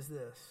reality is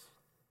this: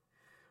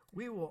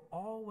 we will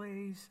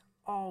always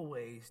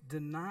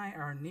deny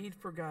our need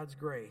for God's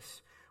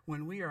grace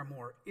when we are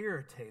more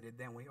irritated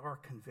than we are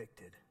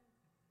convicted.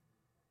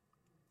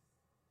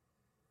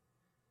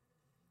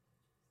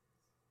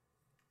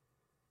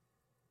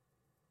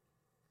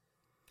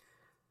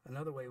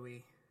 Another way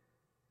we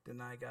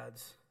deny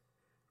God's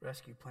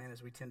rescue plan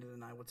is we tend to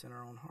deny what's in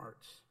our own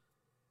hearts.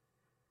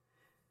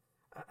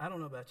 I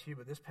don't know about you,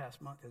 but this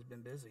past month has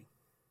been busy.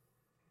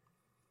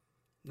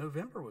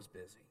 November was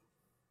busy.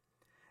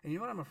 And you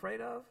know what I'm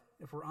afraid of?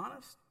 If we're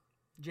honest,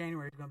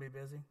 January is going to be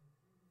busy.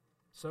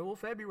 So will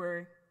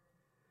February.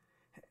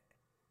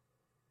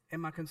 And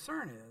my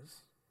concern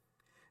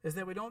is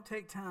that we don't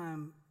take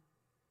time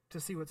to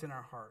see what's in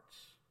our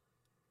hearts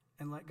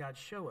and let God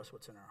show us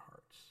what's in our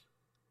hearts.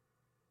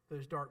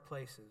 Those dark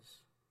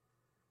places,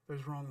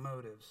 those wrong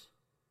motives,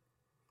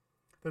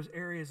 those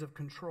areas of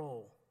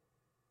control.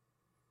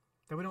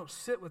 That we don't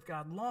sit with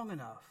God long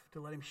enough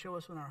to let him show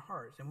us in our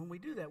hearts. And when we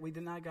do that, we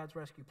deny God's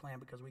rescue plan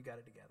because we got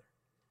it together.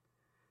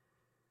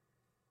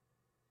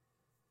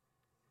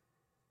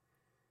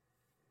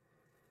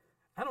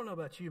 I don't know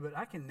about you, but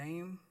I can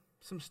name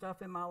some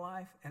stuff in my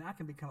life, and I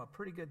can become a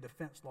pretty good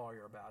defense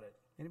lawyer about it.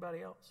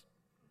 Anybody else?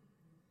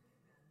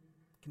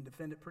 Can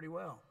defend it pretty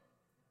well.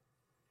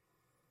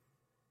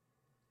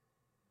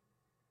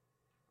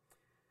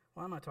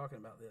 Why am I talking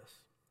about this?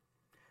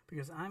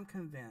 Because I'm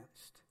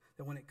convinced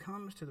that when it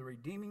comes to the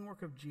redeeming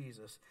work of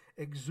Jesus,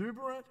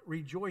 exuberant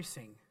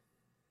rejoicing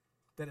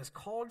that is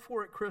called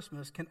for at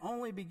Christmas can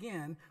only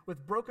begin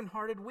with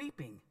brokenhearted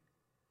weeping.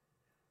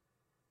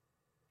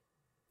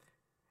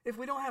 If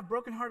we don't have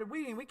brokenhearted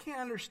weeping, we can't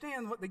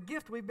understand what the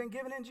gift we've been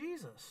given in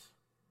Jesus.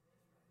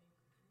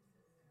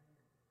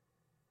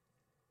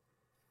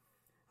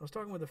 I was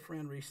talking with a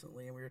friend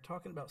recently, and we were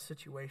talking about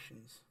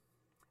situations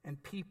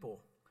and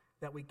people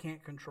that we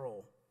can't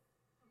control.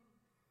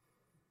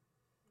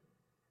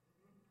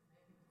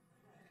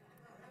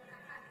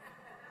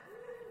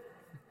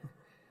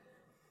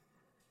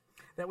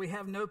 That we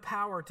have no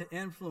power to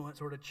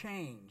influence or to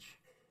change.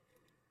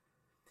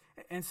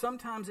 And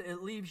sometimes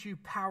it leaves you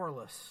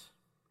powerless.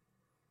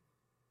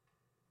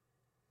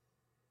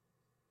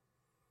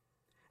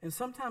 And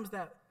sometimes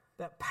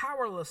that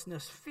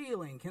powerlessness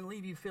feeling can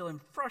leave you feeling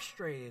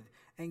frustrated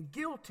and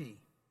guilty.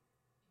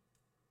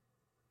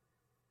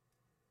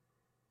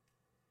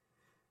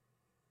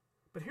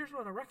 But here's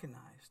what I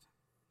recognized.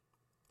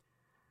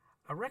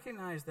 I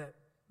recognized that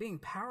being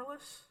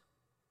powerless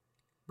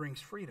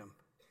brings freedom.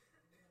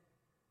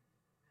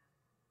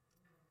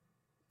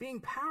 Being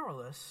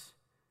powerless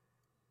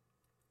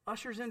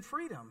ushers in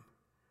freedom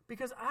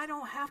because I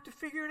don't have to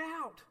figure it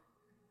out.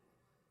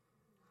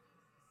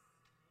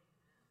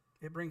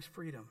 It brings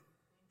freedom.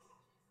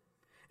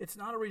 It's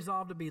not a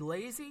resolve to be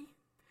lazy.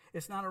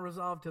 It's not a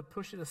resolve to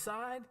push it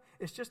aside.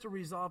 It's just a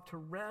resolve to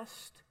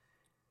rest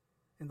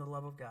in the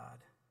love of God.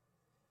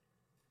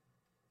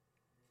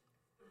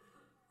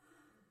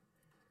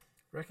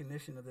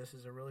 Recognition of this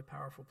is a really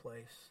powerful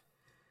place.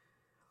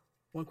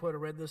 One quote I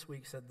read this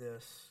week said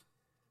this: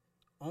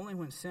 "Only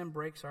when sin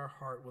breaks our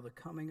heart will the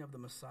coming of the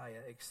Messiah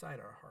excite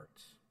our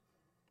hearts."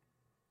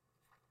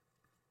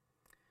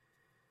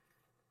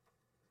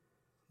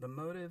 The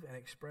motive and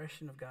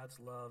expression of God's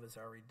love is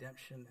our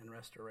redemption and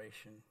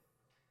restoration.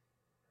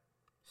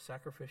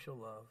 Sacrificial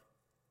love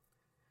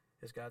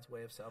is God's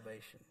way of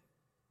salvation.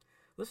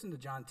 Listen to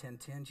John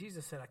 10:10.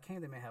 Jesus said, "I came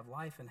that they may have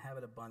life and have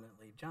it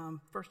abundantly."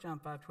 1 John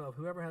 5:12,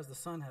 "Whoever has the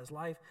Son has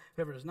life.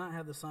 Whoever does not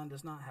have the Son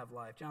does not have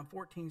life." John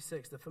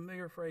 14:6, the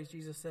familiar phrase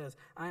Jesus says,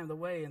 "I am the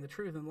way and the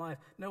truth and life.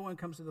 No one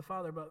comes to the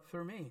Father but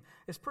through me."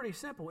 It's pretty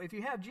simple. If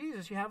you have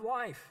Jesus, you have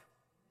life.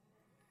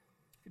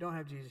 If you don't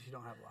have Jesus, you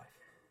don't have life.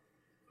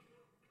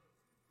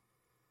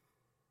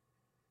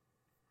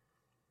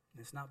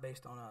 It's not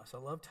based on us. I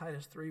love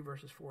Titus 3,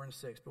 verses 4 and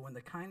 6. "But when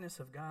the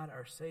kindness of God,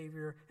 our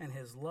Savior, and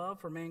his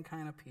love for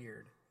mankind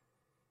appeared,"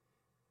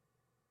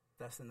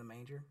 That's in the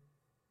manger.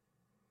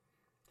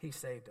 He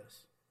saved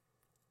us.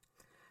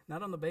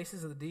 Not on the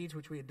basis of the deeds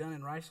which we had done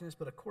in righteousness,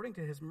 but according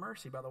to his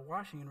mercy by the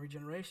washing and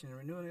regeneration and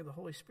renewing of the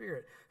Holy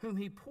Spirit, whom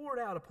he poured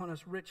out upon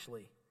us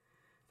richly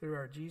through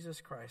our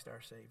Jesus Christ,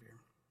 our Savior.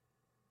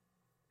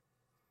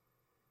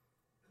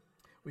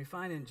 We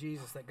find in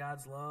Jesus that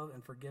God's love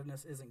and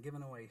forgiveness isn't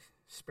given away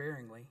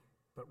sparingly,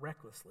 but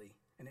recklessly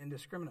and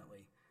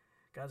indiscriminately.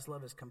 God's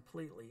love is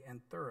completely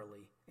and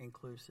thoroughly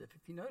inclusive.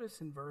 If you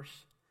notice in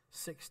verse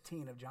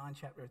 16 of John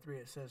chapter 3,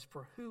 it says,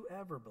 for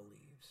whoever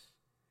believes.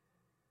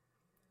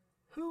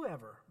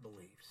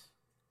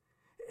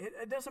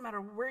 It doesn't matter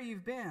where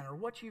you've been or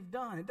what you've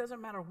done. It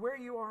doesn't matter where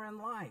you are in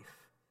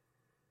life.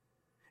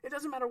 It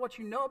doesn't matter what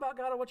you know about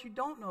God or what you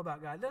don't know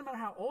about God. It doesn't matter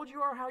how old you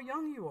are or how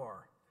young you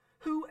are.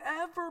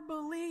 Whoever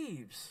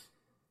believes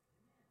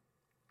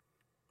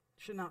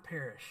should not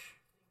perish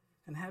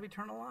and have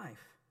eternal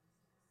life.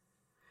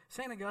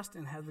 St.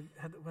 Augustine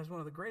has one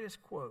of the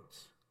greatest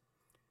quotes.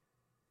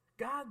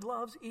 God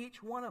loves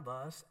each one of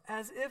us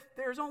as if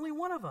there's only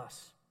one of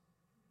us.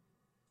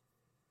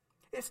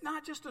 It's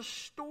not just a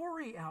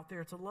story out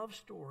there. It's a love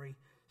story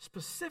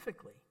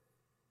specifically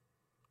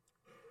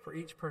for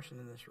each person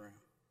in this room.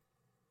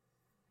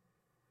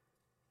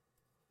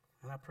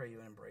 And I pray you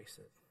embrace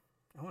it.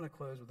 I want to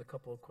close with a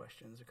couple of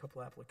questions, a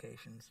couple of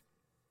applications.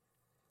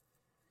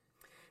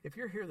 If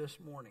you're here this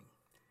morning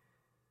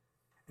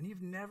and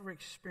you've never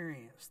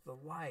experienced the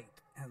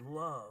light and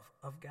love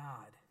of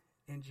God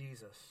in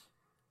Jesus,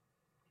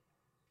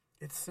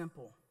 it's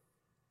simple.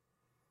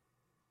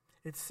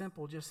 It's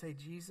simple. Just say,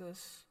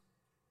 Jesus,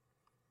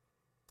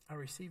 I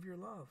receive your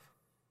love.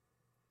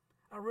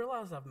 I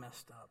realize I've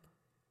messed up,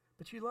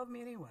 but you love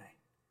me anyway.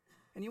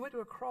 And you went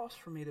to a cross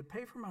for me to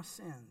pay for my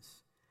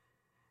sins.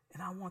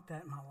 And I want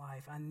that in my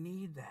life. I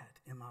need that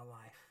in my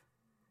life.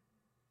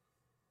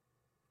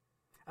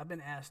 I've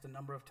been asked a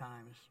number of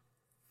times,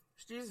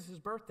 it's Jesus'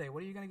 birthday.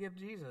 What are you going to give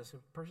Jesus? A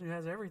person who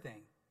has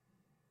everything.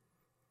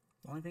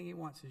 The only thing he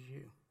wants is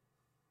you.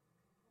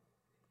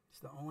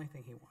 It's the only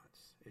thing he wants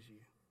is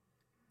you.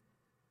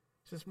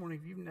 So this morning,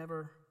 if you've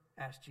never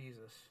asked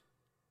Jesus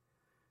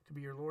to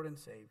be your Lord and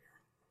Savior,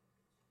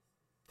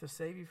 to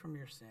save you from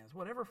your sins,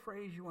 whatever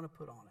phrase you want to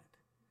put on it,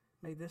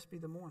 may this be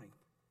the morning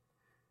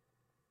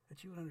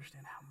that you would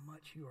understand how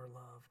much you are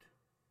loved,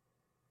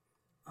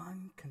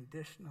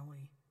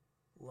 unconditionally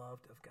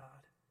loved of God.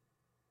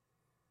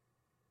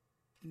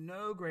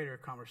 No greater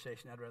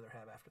conversation I'd rather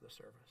have after the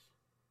service.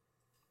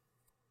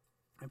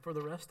 And for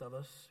the rest of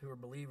us who are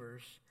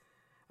believers,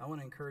 I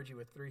want to encourage you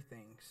with three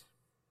things.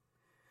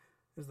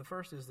 The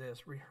first is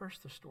this: rehearse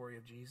the story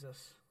of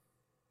Jesus.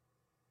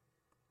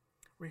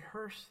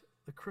 Rehearse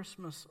the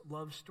Christmas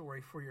love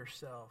story for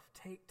yourself.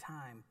 Take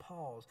time,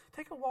 pause.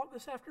 Take a walk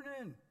this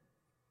afternoon.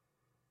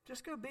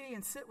 Just go be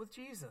and sit with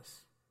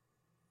Jesus.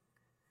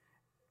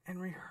 And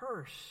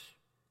rehearse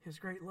his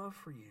great love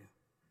for you.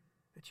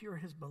 That you are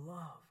his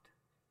beloved.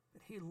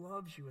 That he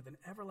loves you with an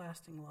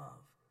everlasting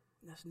love.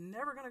 And that's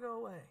never going to go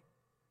away.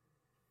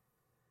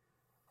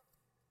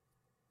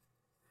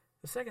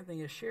 The second thing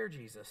is share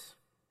Jesus.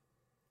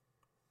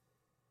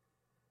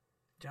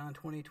 John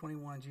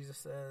 20:21, Jesus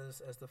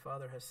says, as the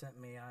Father has sent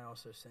me, I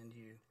also send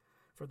you.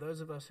 For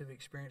those of us who've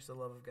experienced the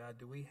love of God,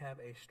 do we have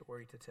a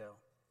story to tell?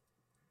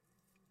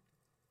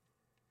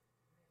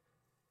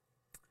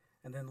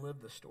 And then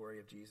live the story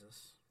of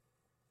Jesus.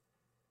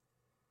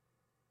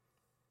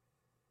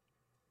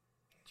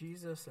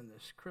 Jesus and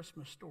this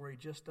Christmas story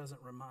just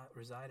doesn't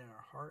reside in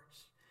our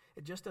hearts.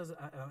 It just doesn't,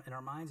 in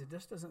our minds, it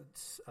just doesn't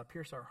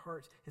pierce our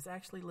hearts. It's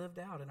actually lived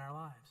out in our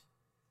lives.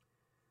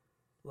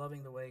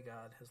 Loving the way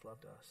God has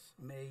loved us.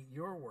 May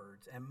your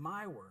words and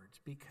my words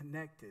be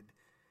connected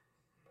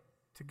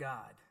to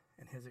God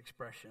and his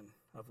expression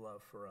of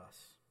love for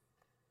us.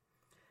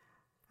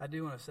 I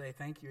do want to say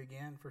thank you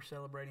again for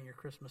celebrating your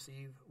Christmas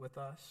Eve with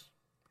us.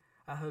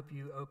 I hope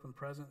you open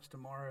presents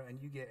tomorrow and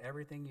you get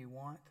everything you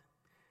want.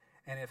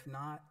 And if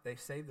not, they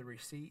save the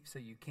receipt so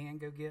you can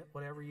go get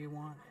whatever you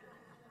want.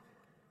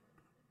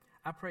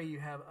 I pray you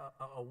have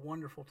a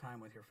wonderful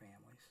time with your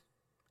families.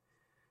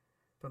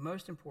 But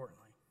most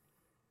importantly,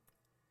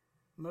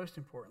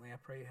 I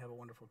pray you have a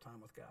wonderful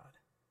time with God.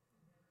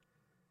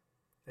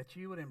 That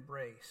you would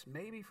embrace,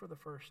 maybe for the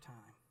first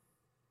time,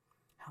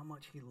 how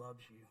much he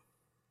loves you.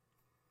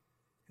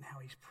 And how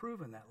he's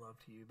proven that love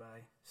to you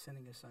by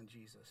sending his son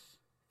Jesus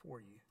for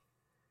you.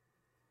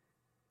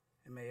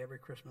 And may every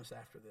Christmas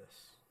after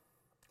this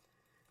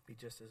be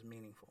just as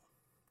meaningful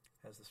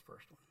as this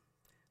first one.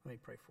 Let me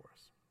pray for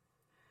us.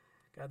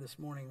 God, this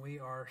morning we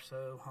are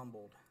so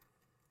humbled.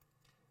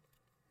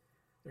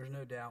 There's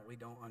no doubt we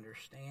don't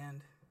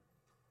understand.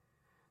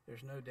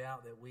 There's no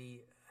doubt that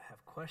we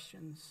have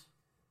questions.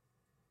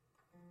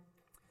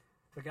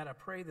 But God, I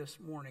pray this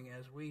morning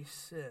as we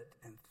sit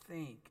and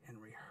think and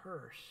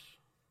rehearse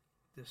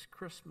this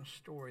Christmas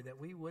story that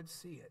we would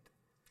see it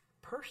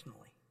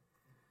personally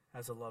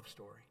as a love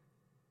story.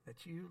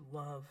 That you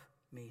love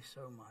me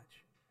so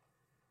much.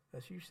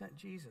 That you sent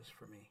Jesus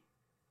for me.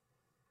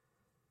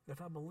 That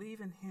if I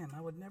believe in him, I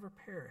would never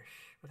perish,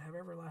 but have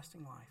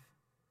everlasting life.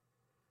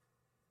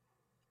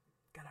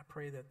 God, I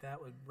pray that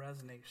that would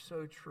resonate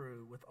so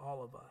true with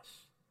all of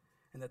us,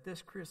 and that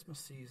this Christmas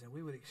season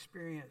we would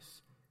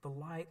experience the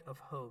light of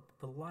hope,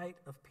 the light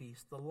of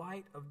peace, the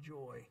light of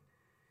joy,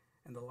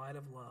 and the light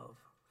of love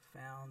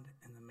found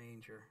in the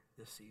manger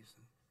this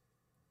season.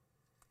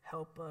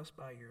 Help us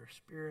by your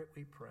Spirit,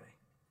 we pray.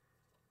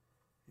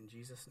 In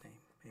Jesus' name,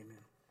 amen.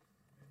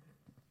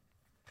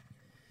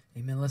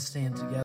 Amen. Let's stand together.